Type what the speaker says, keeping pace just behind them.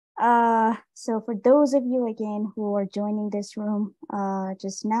So for those of you again who are joining this room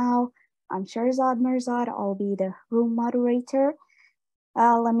just now, I'm Sharzad Mirzad. I'll be the room moderator.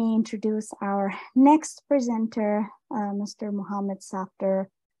 Let me introduce our next presenter, Mr. Mohammed Safdar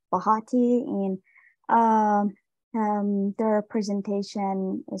Bahati, and their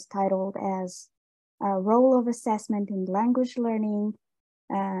presentation is titled as Role of Assessment in Language Learning,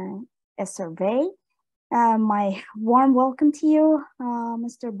 a Survey. My warm welcome to you,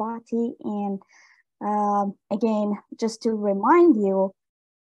 Mr. Bahati, and again, just to remind you,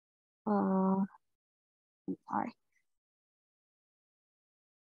 sorry.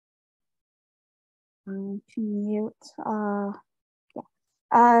 To mute.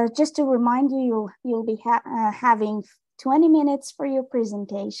 Just to remind you, you'll be having 20 minutes for your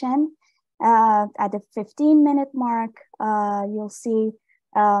presentation. At the 15-minute mark, you'll see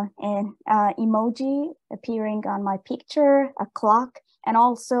an emoji appearing on my picture, a clock, and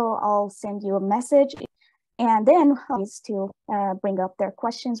also I'll send you a message, and then please to bring up their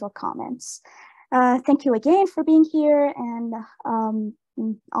questions or comments. Thank you again for being here, and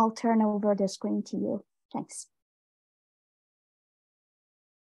I'll turn over the screen to you. Thanks.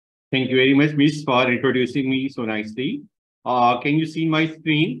 Thank you very much, Miss, for introducing me so nicely. Can you see my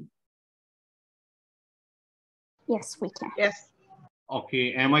screen? Yes, we can. Yes.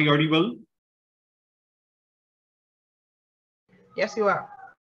 Okay, am I audible? Yes, you are.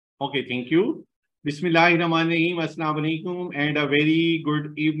 Okay, thank you. Bismillahirrahmanirrahim, Assalamu alaikum, and a very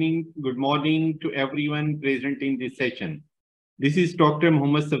good evening, good morning to everyone present in this session. This is Dr.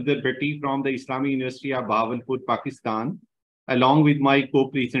 Mohammed Safdar Bahati from the Islamic University of Bahawalpur, Pakistan, along with my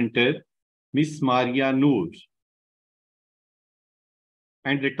co-presenter, Miss Maria Noor.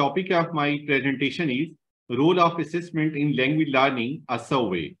 And the topic of my presentation is Role of Assessment in Language Learning, a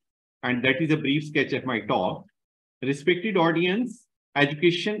Survey. And that is a brief sketch of my talk. Respected audience,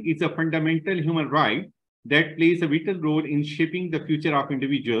 education is a fundamental human right that plays a vital role in shaping the future of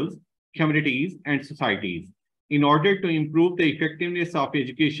individuals, communities, and societies. In order to improve the effectiveness of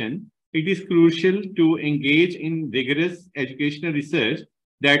education, it is crucial to engage in rigorous educational research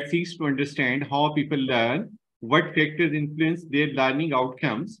that seeks to understand how people learn, what factors influence their learning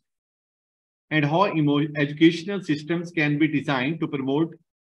outcomes, and how educational systems can be designed to promote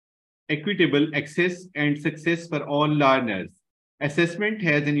equitable access and success for all learners. Assessment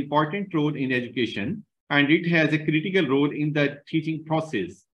has an important role in education, and it has a critical role in the teaching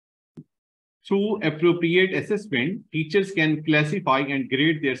process. Through appropriate assessment, teachers can classify and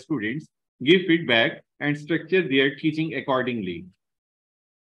grade their students, give feedback, and structure their teaching accordingly.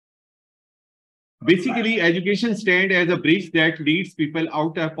 Basically, education stands as a bridge that leads people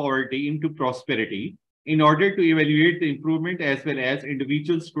out of poverty into prosperity. In order to evaluate the improvement as well as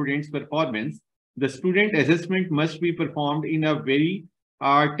individual students' performance, the student assessment must be performed in a very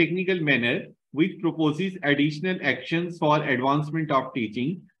technical manner, which proposes additional actions for advancement of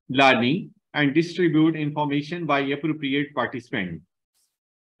teaching, learning, and distribute information by appropriate participants.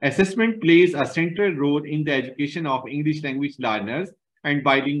 Assessment plays a central role in the education of English language learners and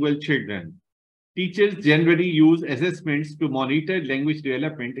bilingual children. Teachers generally use assessments to monitor language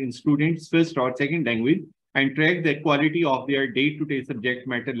development in students' first or second language and track the quality of their day-to-day subject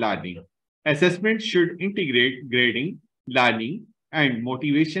matter learning. Assessment should integrate grading, learning, and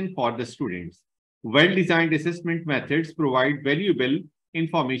motivation for the students. Well-designed assessment methods provide valuable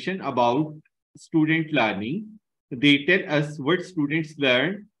information about student learning. They tell us what students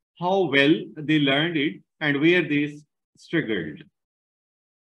learned, how well they learned it, and where they struggled.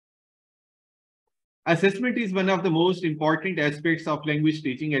 Assessment is one of the most important aspects of language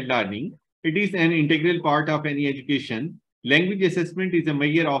teaching and learning. It is an integral part of any education. Language assessment is a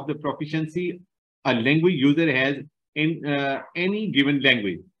measure of the proficiency a language user has in any given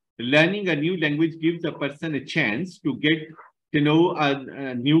language. Learning a new language gives a person a chance to get to know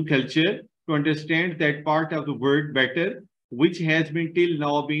a new culture, to understand that part of the world better, which has been till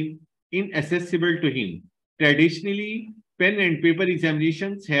now been inaccessible to him. Traditionally, pen and paper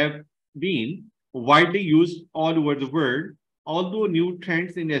examinations have been widely used all over the world, although new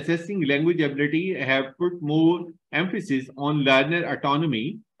trends in assessing language ability have put more emphasis on learner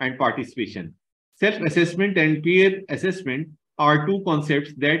autonomy and participation. Self-assessment and peer assessment are two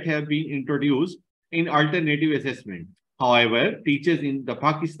concepts that have been introduced in alternative assessment. However, teachers in the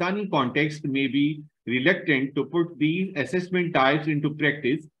Pakistani context may be reluctant to put these assessment types into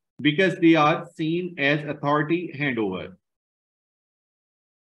practice because they are seen as authority handover.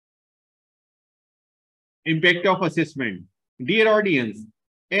 Impact of assessment. Dear audience,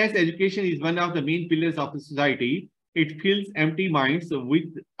 as education is one of the main pillars of the society, it fills empty minds with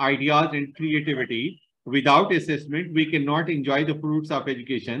ideas and creativity. Without assessment, we cannot enjoy the fruits of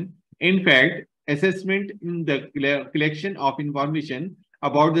education. In fact, assessment in the collection of information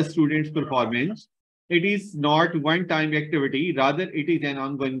about the student's performance. It is not one-time activity, rather it is an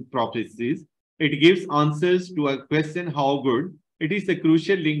ongoing process. It gives answers to a question, how good. It is the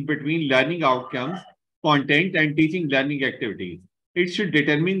crucial link between learning outcomes, content, and teaching learning activities. It should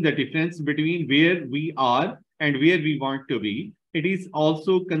determine the difference between where we are and where we want to be. It is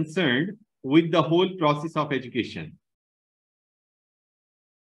also concerned with the whole process of education.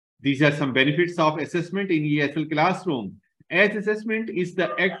 These are some benefits of assessment in ESL classroom. As assessment is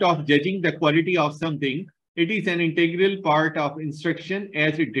the act of judging the quality of something, it is an integral part of instruction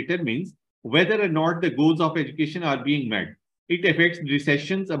as it determines whether or not the goals of education are being met. It affects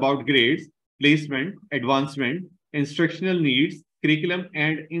decisions about grades, placement, advancement, instructional needs, curriculum,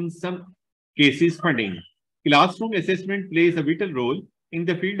 and in some cases, funding. Classroom assessment plays a vital role in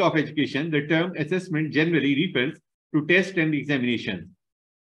the field of education. The term assessment generally refers to tests and examinations.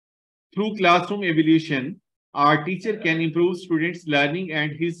 Through classroom evaluation, our teacher can improve students' learning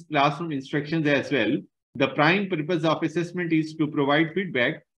and his classroom instructions as well. The prime purpose of assessment is to provide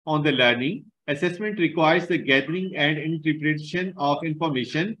feedback on the learning. Assessment requires the gathering and interpretation of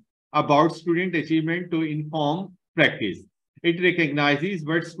information about student achievement to inform practice. It recognizes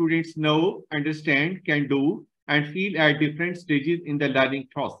what students know, understand, can do, and feel at different stages in the learning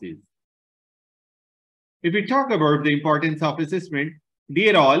process. If we talk about the importance of assessment,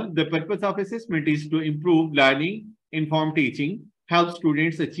 dear all, the purpose of assessment is to improve learning, inform teaching, help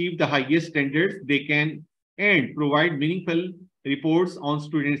students achieve the highest standards they can, and provide meaningful reports on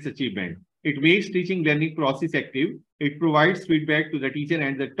students' achievement. It makes teaching learning process active. It provides feedback to the teacher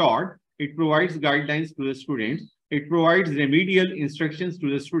and the taught. It provides guidelines to the students. It provides remedial instructions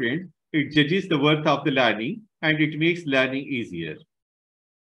to the student. It judges the worth of the learning, and it makes learning easier.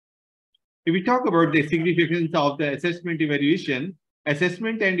 If we talk about the significance of the assessment evaluation,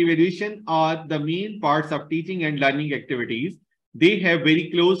 assessment and evaluation are the main parts of teaching and learning activities. They have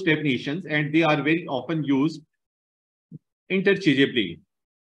very close definitions and they are very often used interchangeably.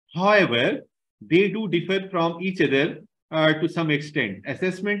 However, they do differ from each other to some extent.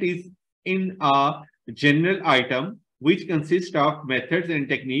 Assessment is in a general item which consists of methods and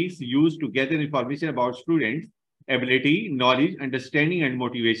techniques used to gather information about students' ability, knowledge, understanding, and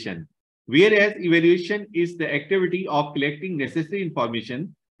motivation. Whereas evaluation is the activity of collecting necessary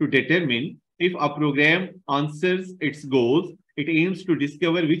information to determine if a program answers its goals. It aims to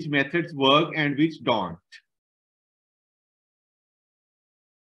discover which methods work and which don't.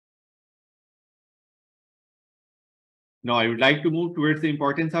 Now, I would like to move towards the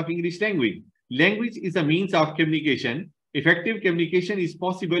importance of English language. Language is a means of communication. Effective communication is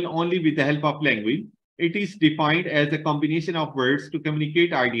possible only with the help of language. It is defined as a combination of words to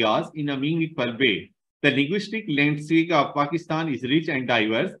communicate ideas in a meaningful way. The linguistic landscape of Pakistan is rich and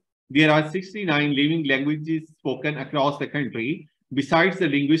diverse. There are 69 living languages spoken across the country. Besides the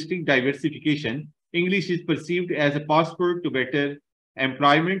linguistic diversification, English is perceived as a passport to better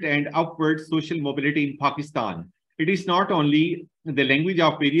employment and upward social mobility in Pakistan. It is not only the language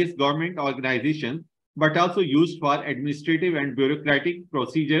of various government organizations, but also used for administrative and bureaucratic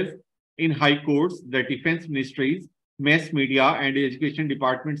procedures in high courts, the defense ministries, mass media, and education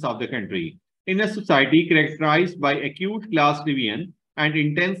departments of the country. In a society characterized by acute class division and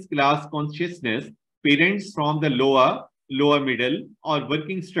intense class consciousness, parents from the lower middle, or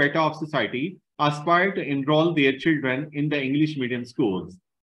working strata of society aspire to enroll their children in the English medium schools.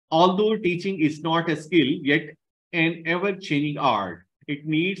 Although teaching is not a skill, yet an ever-changing art. It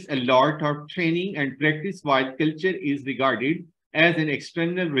needs a lot of training and practice, while culture is regarded as an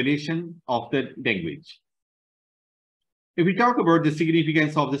external relation of the language. If we talk about the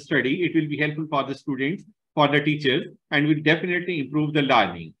significance of the study, it will be helpful for the students, for the teachers, and will definitely improve the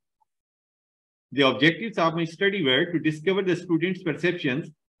learning. The objectives of my study were to discover the students' perceptions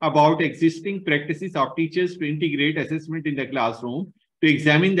about existing practices of teachers, to integrate assessment in the classroom, to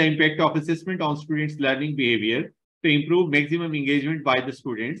examine the impact of assessment on students' learning behavior, to improve maximum engagement by the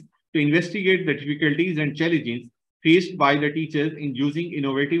students, to investigate the difficulties and challenges faced by the teachers in using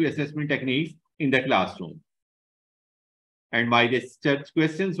innovative assessment techniques in the classroom. And my research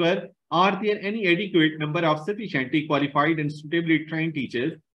questions were, are there any adequate number of sufficiently qualified and suitably trained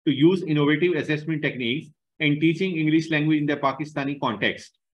teachers to use innovative assessment techniques in teaching English language in the Pakistani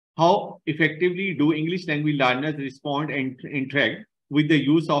context? How effectively do English language learners respond and interact with the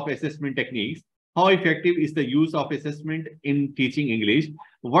use of assessment techniques? How effective is the use of assessment in teaching English?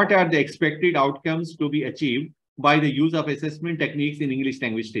 What are the expected outcomes to be achieved by the use of assessment techniques in English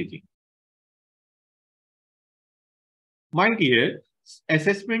language teaching? My dear,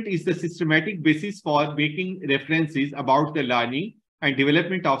 Assessment is the systematic basis for making references about the learning and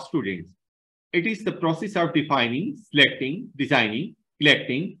development of students. It is the process of defining, selecting, designing,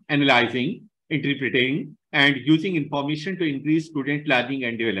 collecting, analyzing, interpreting, and using information to increase student learning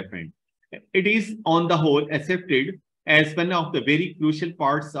and development. It is, on the whole, accepted as one of the very crucial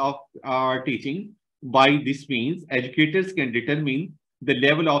parts of teaching. By this means, educators can determine the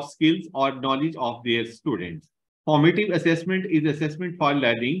level of skills or knowledge of their students. Formative assessment is assessment for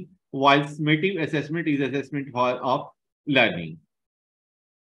learning, while summative assessment is assessment of learning.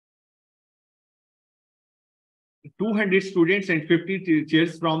 200 students and 50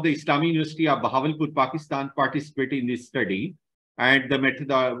 teachers from the Islamic University of Bahawalpur, Pakistan participated in this study. And the method,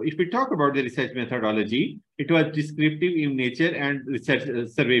 if we talk about the research methodology, it was descriptive in nature and research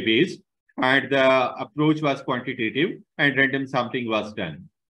survey based. And the approach was quantitative and random sampling was done.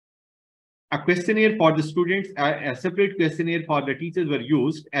 A questionnaire for the students, a separate questionnaire for the teachers were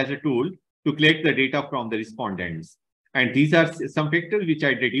used as a tool to collect the data from the respondents. And these are some factors which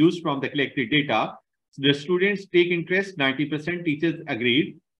I deduced from the collected data. The students take interest, 90%, teachers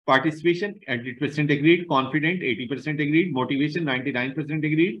agreed, participation, 100% agreed, confident, 80% agreed, motivation, 99%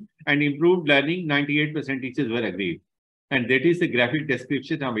 agreed, and improved learning, 98% teachers were agreed. And that is the graphic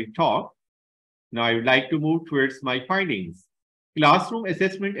description of my talk. Now I would like to move towards my findings. Classroom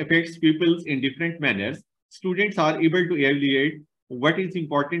assessment affects pupils in different manners. Students are able to evaluate what is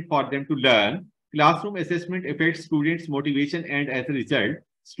important for them to learn. Classroom assessment affects students' motivation, and as a result,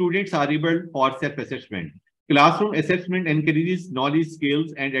 students are able for self-assessment. Classroom assessment encourages knowledge,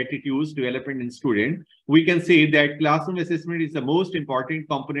 skills, and attitudes development in students. We can say that classroom assessment is the most important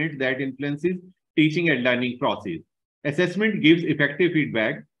component that influences teaching and learning process. Assessment gives effective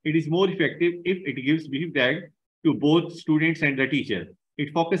feedback. It is more effective if it gives feedback to both students and the teacher.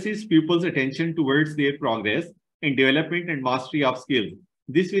 It focuses pupils' attention towards their progress in development and mastery of skills.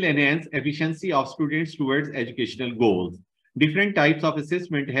 This will enhance efficiency of students towards educational goals. Different types of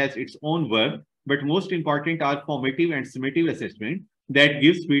assessment has its own work, but most important are formative and summative assessment that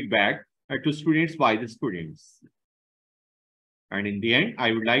gives feedback to students by the students. And in the end,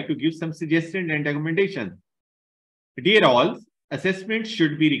 I would like to give some suggestions and recommendations. Dear all, assessment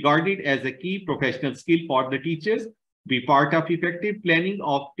should be regarded as a key professional skill for the teachers, be part of effective planning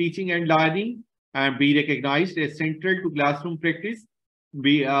of teaching and learning, and be recognized as central to classroom practice.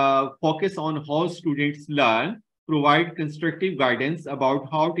 We focus on how students learn, provide constructive guidance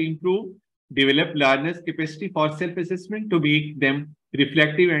about how to improve, develop learners' capacity for self-assessment to make them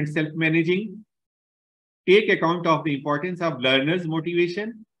reflective and self-managing, take account of the importance of learners'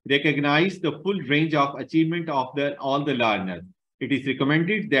 motivation, recognize the full range of achievement of all the learners. It is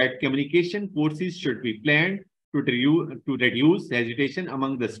recommended that communication courses should be planned to reduce hesitation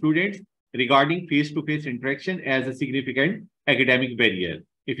among the students regarding face-to-face interaction as a significant academic barrier.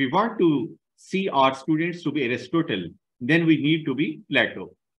 If we want to see our students to be Aristotle, then we need to be Plato.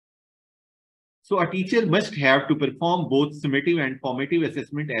 So a teacher must have to perform both summative and formative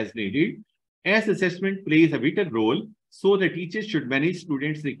assessment as needed. As assessment plays a vital role, so the teacher should manage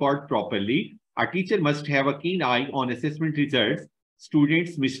students' record properly. A teacher must have a keen eye on assessment results,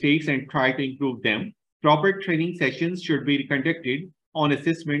 students' mistakes, and try to improve them. Proper training sessions should be conducted on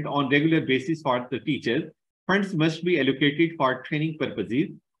assessment on regular basis for the teachers. Funds must be allocated for training purposes.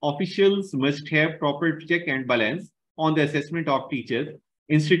 Officials must have proper check and balance on the assessment of teachers.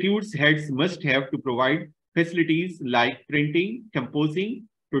 Institutes heads must have to provide facilities like printing, composing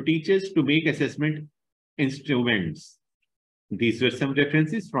to teachers to make assessment instruments. These were some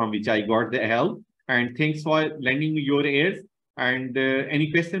references from which I got the help, and thanks for lending me your ears. And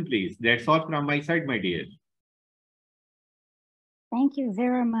any question, please? That's all from my side, my dear. Thank you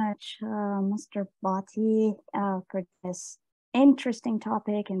very much, Mr. Bhatti, for this interesting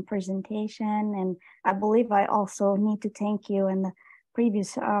topic and presentation. And I believe I also need to thank you and the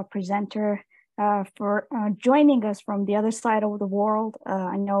previous presenter for joining us from the other side of the world.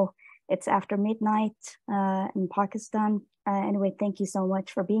 I know it's after midnight in Pakistan. Anyway, thank you so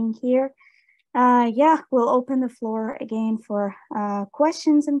much for being here. Yeah, we'll open the floor again for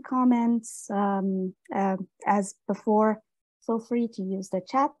questions and comments. As before, feel free to use the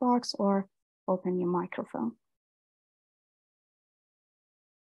chat box or open your microphone.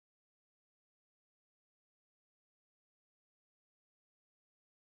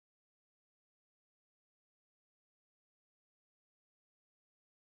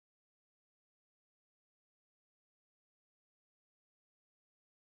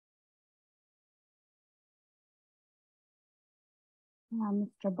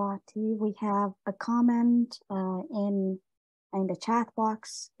 Mr. Bhatti, we have a comment in the chat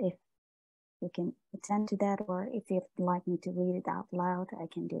box. If you can attend to that, or if you'd like me to read it out loud, I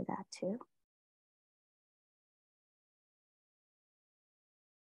can do that too.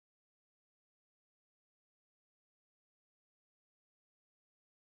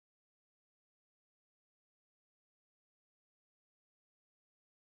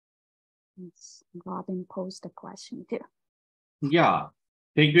 Robin posed a question too. Yeah,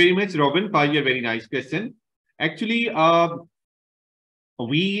 thank you very much, Robin, for your very nice question. Actually,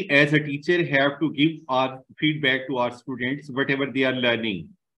 we as a teacher have to give our feedback to our students, whatever they are learning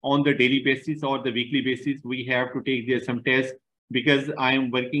on the daily basis or the weekly basis. We have to take there some tests, because I am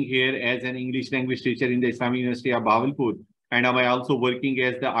working here as an English language teacher in the Islamic University of Bahawalpur, and I am also working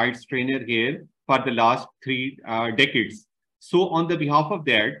as the IELTS trainer here for the last 3 decades. So on the behalf of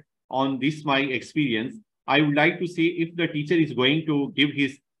that, on this my experience, I would like to say, if the teacher is going to give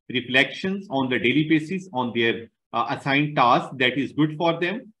his reflections on the daily basis on their assigned task that is good for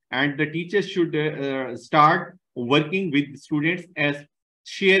them, and the teachers should start working with students as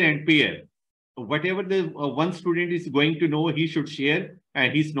share and pair. Whatever the one student is going to know, he should share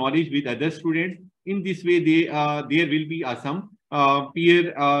his knowledge with other students. In this way, there will be some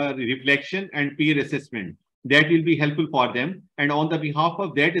peer reflection and peer assessment that will be helpful for them. And on the behalf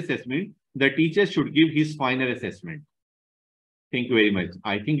of that assessment, the teacher should give his final assessment. Thank you very much.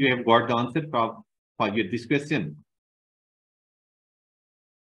 I think you have got the answer for this question.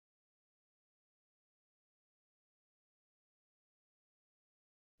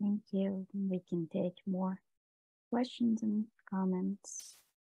 Thank you. We can take more questions and comments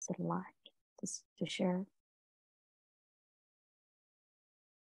if you'd like to share.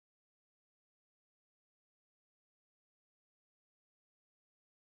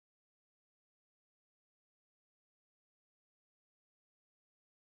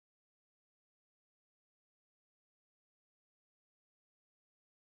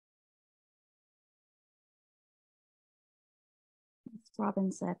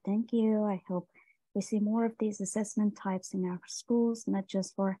 Robin said, thank you. I hope we see more of these assessment types in our schools, not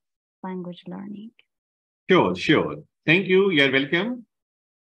just for language learning. Sure, sure. Thank you. You're welcome.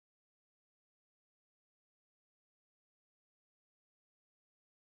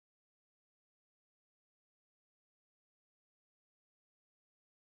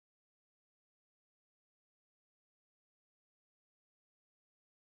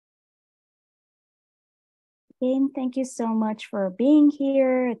 Again, thank you so much for being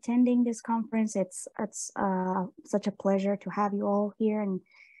here, attending this conference. It's such a pleasure to have you all here and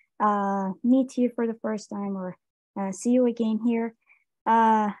meet you for the first time, or see you again here.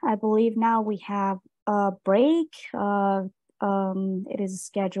 I believe now we have a break. It is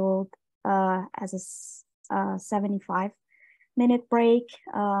scheduled as a 75-minute break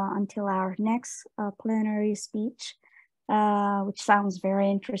until our next plenary speech, which sounds very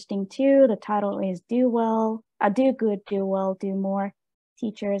interesting too. The title is Do Well, Do Good, Do Well, Do More,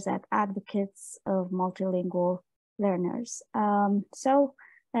 Teachers as Advocates of Multilingual Learners. So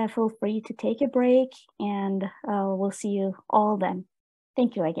feel free to take a break, and we'll see you all then.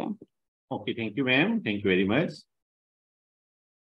 Thank you again. Okay, thank you, ma'am. Thank you very much.